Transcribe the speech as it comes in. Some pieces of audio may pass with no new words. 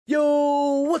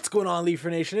What's going on,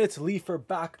 Leafer Nation? It's Leafer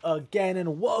back again,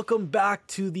 and welcome back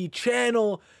to the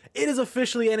channel. It is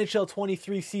officially NHL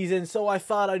 23 season, so I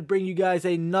thought I'd bring you guys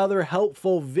another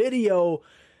helpful video.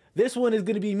 This one is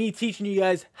going to be me teaching you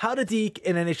guys how to deke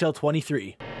in NHL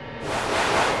 23.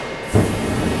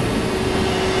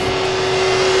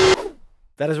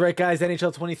 That is right, guys.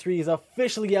 NHL 23 is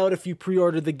officially out if you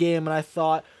pre-ordered the game, and I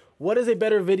thought, what is a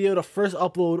better video to first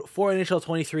upload for NHL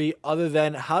 23 other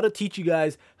than how to teach you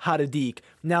guys how to deke?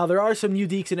 Now, there are some new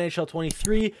dekes in NHL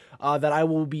 23 that I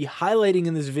will be highlighting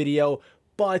in this video,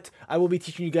 but I will be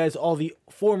teaching you guys all the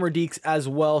former dekes as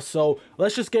well. So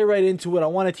let's just get right into it. I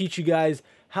want to teach you guys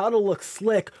how to look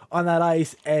slick on that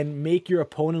ice and make your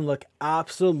opponent look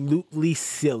absolutely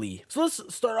silly. So let's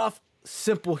start off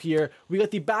simple here. We got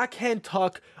the backhand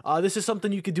tuck. This is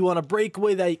something you could do on a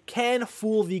breakaway that can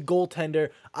fool the goaltender.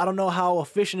 I don't know how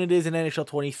efficient it is in NHL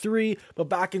 23, but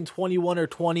back in 21 or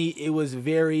 20, it was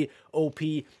very OP.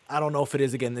 I don't know if it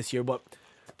is again this year, but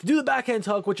to do the backhand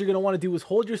tuck, what you're going to want to do is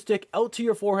hold your stick out to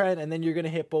your forehand, and then you're going to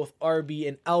hit both RB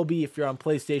and LB. If you're on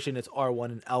PlayStation, it's R1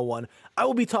 and L1. I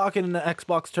will be talking in the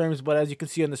Xbox terms, but as you can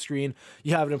see on the screen,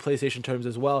 you have it in PlayStation terms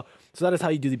as well. So that is how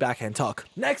you do the backhand tuck.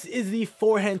 Next is the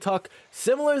forehand tuck.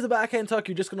 Similar as the backhand tuck,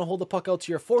 you're just going to hold the puck out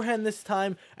to your forehand this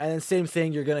time, and then same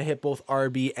thing, you're going to hit both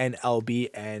RB and LB,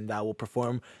 and that will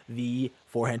perform the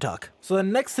forehand tuck. So the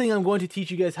next thing I'm going to teach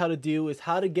you guys how to do is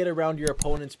how to get around your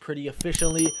opponents pretty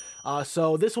efficiently.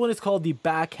 So this one is called the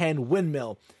backhand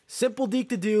windmill. Simple deke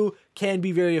to do, can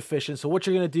be very efficient. So what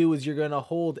you're going to do is you're going to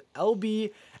hold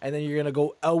LB, and then you're going to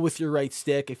go L with your right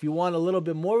stick. If you want a little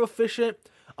bit more efficient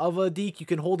of a deke, you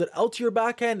can hold it out to your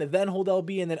backhand and then hold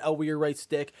LB and then L with your right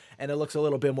stick, and it looks a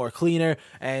little bit more cleaner,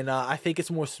 and I think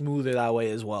it's more smoother that way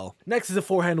as well. Next is a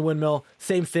forehand windmill.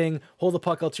 Same thing, hold the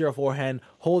puck out to your forehand,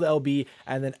 hold LB,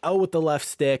 and then L with the left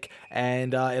stick,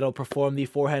 and it'll perform the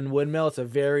forehand windmill. It's a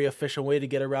very efficient way to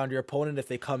get around your opponent if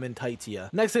they come in tight to you.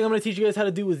 Next thing I'm going to teach you guys how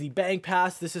to do is the bank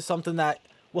pass. This is something that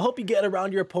will help you get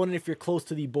around your opponent if you're close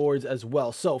to the boards as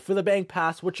well. So for the bank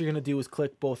pass, what you're going to do is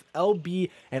click both LB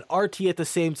and RT at the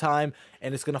same time,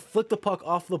 and it's going to flick the puck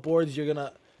off the boards. You're going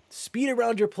to speed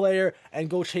around your player and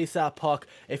go chase that puck.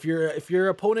 If your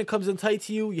opponent comes in tight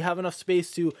to you, you have enough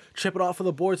space to chip it off of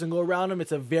the boards and go around them.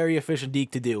 It's a very efficient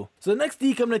deke to do. So the next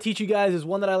deke I'm going to teach you guys is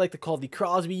one that I like to call the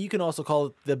Crosby. You can also call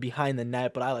it the behind the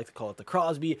net, but I like to call it the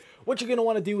Crosby. What you're going to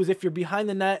want to do is, if you're behind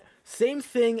the net, same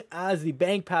thing as the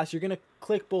bank pass, you're going to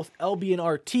click both LB and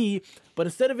RT, but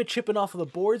instead of it chipping off of the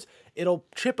boards, it'll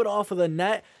chip it off of the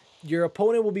net. Your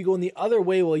opponent will be going the other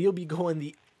way while you'll be going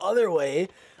the other way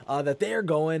that they're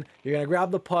going. You're going to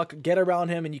grab the puck, get around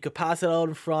him, and you could pass it out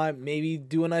in front, maybe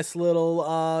do a nice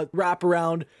little wrap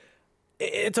around.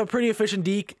 It's a pretty efficient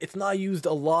deke. It's not used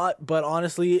a lot, but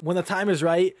honestly, when the time is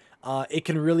right, it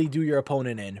can really do your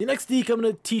opponent in. The next deke I'm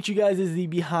going to teach you guys is the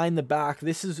behind the back.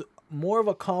 This is more of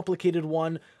a complicated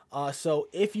one. So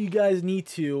if you guys need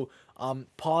to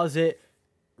pause it,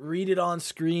 read it on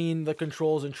screen, the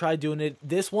controls, and try doing it.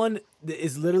 This one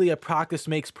is literally a practice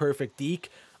makes perfect deke.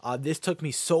 This took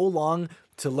me so long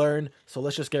to learn, so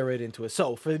let's just get right into it.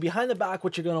 So for the behind the back,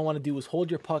 what you're going to want to do is hold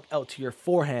your puck out to your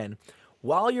forehand.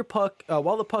 While the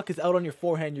puck is out on your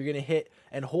forehand, you're going to hit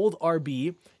and hold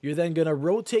RB. You're then going to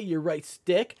rotate your right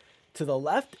stick to the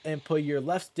left and put your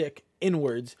left stick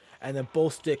inwards, and then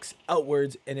both sticks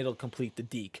outwards, and it'll complete the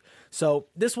deke. So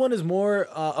this one is more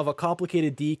of a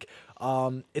complicated deke.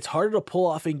 It's harder to pull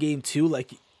off in game 2.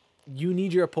 Like, you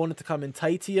need your opponent to come in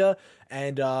tight to you,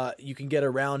 and you can get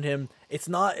around him.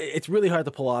 It's really hard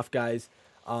to pull off, guys.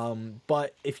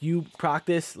 But if you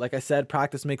practice, like I said,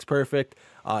 practice makes perfect.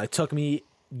 It took me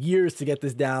years to get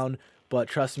this down, but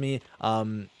trust me,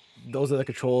 those are the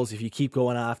controls. If you keep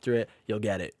going after it, you'll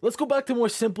get it. Let's go back to more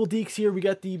simple dekes here. We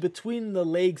got the between the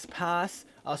legs pass.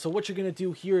 So what you're going to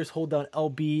do here is hold down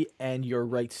LB and your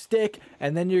right stick,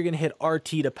 and then you're going to hit RT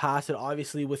to pass it.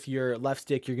 Obviously, with your left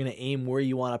stick, you're going to aim where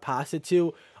you want to pass it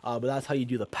to, but that's how you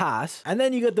do the pass. And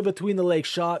then you got the between the legs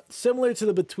shot. Similar to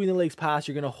the between the legs pass,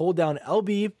 you're going to hold down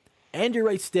LB and your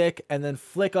right stick, and then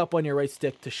flick up on your right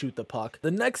stick to shoot the puck. The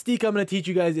next deke I'm going to teach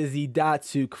you guys is the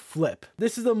Datsyuk Flip.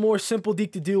 This is a more simple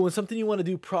deke to do and something you want to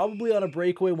do probably on a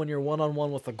breakaway when you're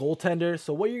one-on-one with a goaltender.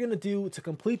 So what you're going to do to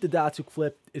complete the Datsyuk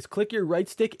Flip is click your right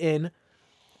stick in,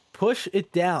 push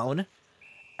it down,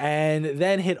 and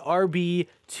then hit RB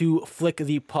to flick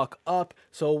the puck up.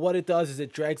 So what it does is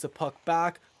it drags the puck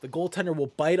back, the goaltender will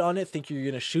bite on it, think you're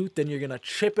going to shoot, then you're going to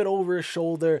chip it over his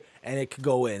shoulder, and it could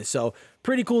go in. So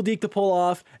pretty cool deke to pull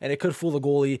off, and it could fool the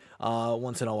goalie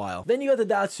once in a while. Then you got the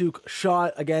Datsyuk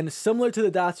Shot. Again, similar to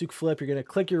the Datsyuk Flip, you're going to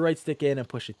click your right stick in and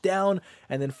push it down,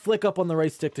 and then flick up on the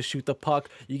right stick to shoot the puck.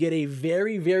 You get a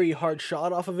very, very hard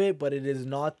shot off of it, but it is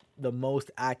not the most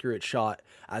accurate shot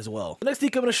as well. The next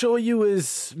deke I'm going to show you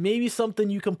is maybe something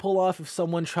you can pull off if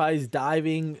someone tries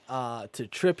diving to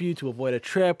trip you, to avoid a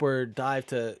trip, or dive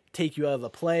to take you out of the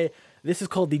play. This is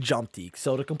called the jump deke.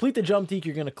 So to complete the jump deke,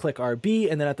 you're going to click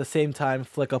RB and then at the same time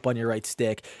flick up on your right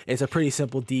stick. It's a pretty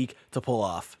simple deke to pull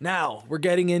off. Now we're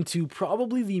getting into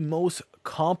probably the most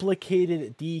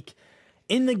complicated deke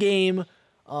in the game.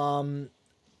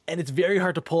 And it's very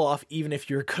hard to pull off even if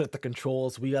you're good at the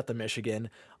controls. We got the Michigan.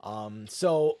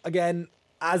 So again,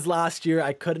 as last year,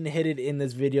 I couldn't hit it in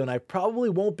this video, and I probably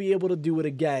won't be able to do it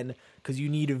again because you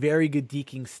need very good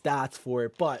deking stats for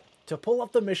it. But to pull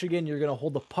off the Michigan, you're going to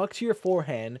hold the puck to your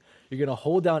forehand. You're going to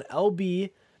hold down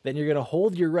LB, then you're going to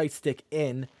hold your right stick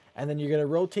in, and then you're going to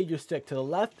rotate your stick to the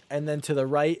left and then to the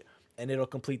right, and it'll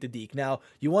complete the deke. Now,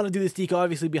 you want to do this deke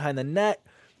obviously behind the net.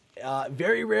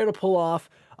 Very rare to pull off,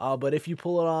 but if you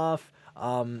pull it off,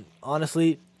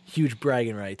 honestly, huge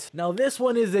bragging rights. Now this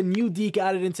one is a new deke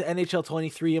added into NHL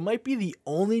 23. It might be the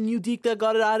only new deke that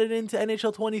got it added into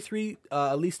NHL 23,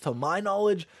 at least to my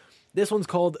knowledge. This one's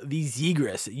called the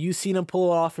Zegras. You've seen him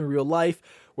pull it off in real life,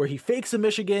 where he fakes a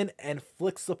Michigan and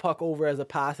flicks the puck over as a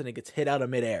pass and it gets hit out of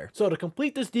midair. So to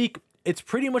complete this deke, it's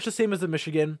pretty much the same as the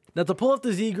Michigan. Now to pull off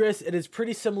the Zegras, it is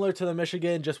pretty similar to the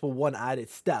Michigan, just with one added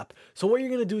step. So what you're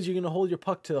going to do is you're going to hold your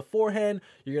puck to the forehand,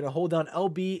 you're going to hold down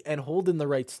LB and hold in the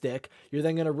right stick. You're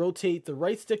then going to rotate the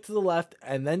right stick to the left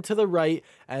and then to the right,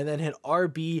 and then hit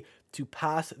RB to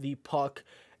pass the puck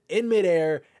in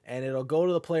midair, and it'll go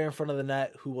to the player in front of the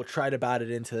net who will try to bat it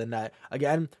into the net.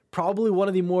 Again, probably one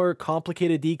of the more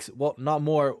complicated dekes, well, not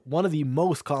more, one of the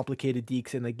most complicated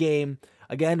dekes in the game.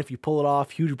 Again, if you pull it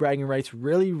off, huge bragging rights,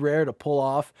 really rare to pull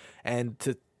off and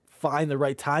to find the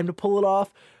right time to pull it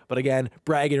off. But again,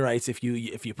 bragging rights if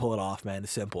you pull it off, man.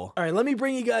 It's simple. All right, let me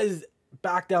bring you guys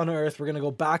back down to earth. We're going to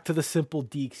go back to the simple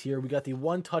dekes here. We got the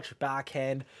one-touch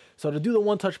backhand. So to do the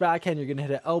one-touch backhand, you're going to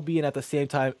hit an LB and at the same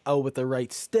time out with the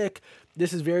right stick.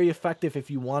 This is very effective if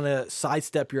you want to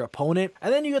sidestep your opponent.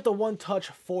 And then you get the one-touch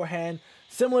forehand.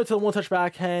 Similar to the one-touch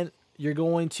backhand, you're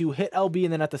going to hit LB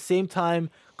and then at the same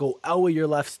time go out with your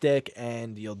left stick,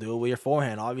 and you'll do it with your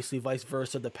forehand. Obviously vice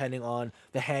versa depending on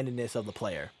the handedness of the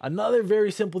player. Another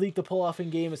very simple deke to pull off in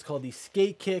game is called the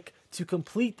skate kick. To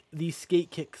complete the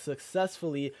skate kick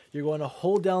successfully, you're going to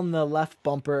hold down the left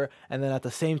bumper and then at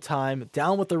the same time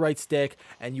down with the right stick,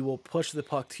 and you will push the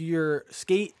puck to your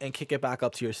skate and kick it back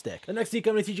up to your stick. The next deke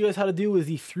I'm going to teach you guys how to do is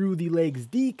the through the legs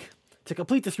deke. To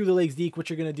complete the through the legs deke, what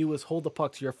you're going to do is hold the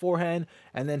puck to your forehand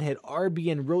and then hit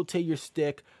RB and rotate your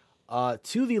stick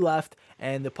to the left,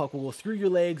 and the puck will go through your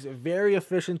legs. Very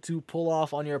efficient to pull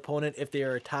off on your opponent if they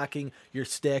are attacking your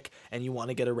stick and you want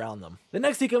to get around them. The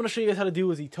next thing I'm going to show you guys how to do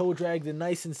is the toe drag, the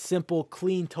nice and simple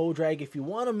clean toe drag. If you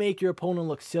want to make your opponent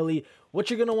look silly, what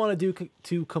you're going to want to do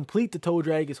to complete the toe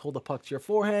drag is hold the puck to your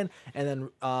forehand and then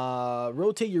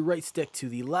rotate your right stick to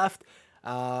the left.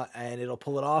 And it'll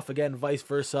pull it off. Again, vice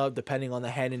versa, depending on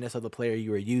the handedness of the player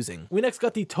you are using. We next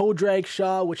got the Toedrag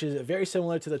Shot, which is very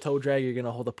similar to the toe drag. You're going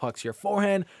to hold the puck to your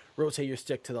forehand, rotate your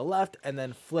stick to the left, and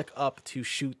then flick up to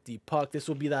shoot the puck. This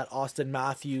will be that Austin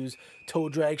Matthews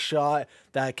Toedrag Shot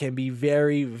that can be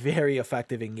very, very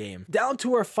effective in game. Down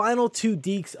to our final two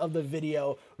dekes of the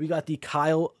video, we got the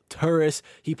Kyle Turris.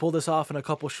 He pulled this off in a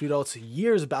couple shootouts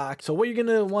years back. So what you're going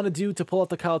to want to do to pull out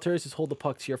the Kyle Turris is hold the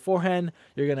puck to your forehand.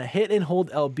 You're going to hit and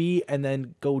hold LB and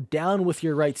then go down with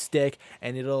your right stick,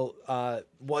 and it'll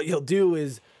what you'll do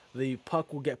is the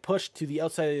puck will get pushed to the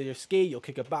outside of your skate. You'll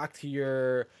kick it back to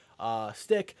your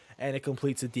stick, and it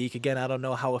completes a deke. Again, I don't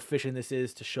know how efficient this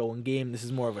is to show in game. This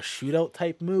is more of a shootout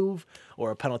type move or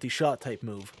a penalty shot type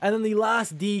move. And then the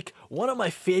last deke, one of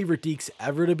my favorite dekes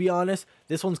ever, to be honest.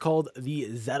 This one's called the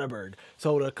Zetterberg.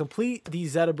 So to complete the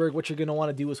Zetterberg, what you're going to want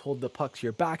to do is hold the puck to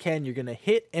your backhand. You're going to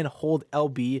hit and hold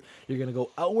LB. You're going to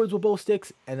go outwards with both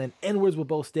sticks and then inwards with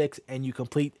both sticks, and you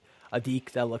complete a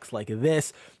deke that looks like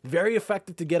this. Very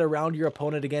effective to get around your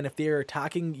opponent. Again, if they are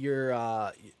attacking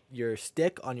your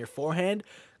stick on your forehand,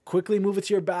 quickly move it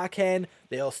to your backhand.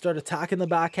 They'll start attacking the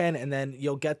backhand, and then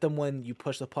you'll get them when you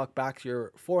push the puck back to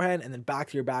your forehand and then back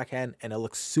to your backhand, and it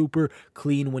looks super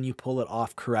clean when you pull it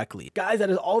off correctly. Guys, that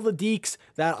is all the dekes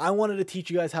that I wanted to teach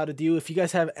you guys how to do. If you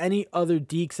guys have any other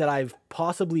dekes that I've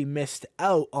possibly missed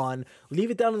out on,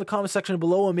 leave it down in the comment section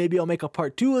below, and maybe I'll make a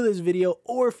part 2 of this video.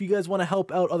 Or if you guys want to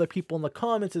help out other people in the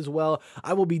comments as well,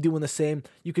 I will be doing the same.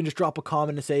 You can just drop a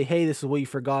comment and say, hey, this is what you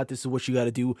forgot. This is what you got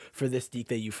to do for this deke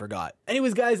that you forgot.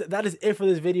 Anyways, guys, that is it for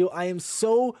this video. I am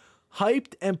so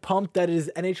hyped and pumped that it is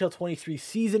NHL 23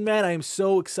 season, man. I am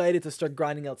so excited to start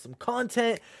grinding out some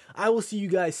content. I will see you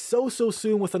guys so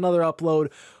soon with another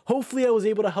upload. Hopefully I was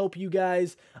able to help you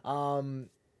guys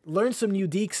learn some new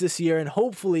dekes this year, and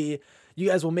hopefully you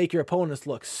guys will make your opponents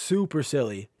look super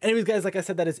silly. Anyways, guys, like I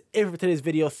said, that is it for today's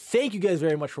video. Thank you guys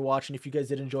very much for watching. If you guys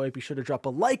did enjoy it, be sure to drop a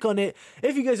like on it.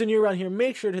 If you guys are new around here,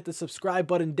 make sure to hit the subscribe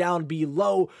button down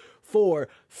below for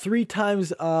 3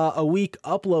 times a week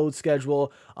upload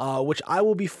schedule, which I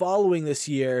will be following this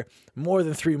year, more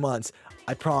than 3 months,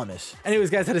 I promise. Anyways,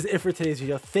 guys, that is it for today's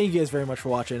video. Thank you guys very much for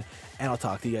watching, and I'll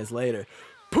talk to you guys later.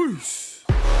 Peace!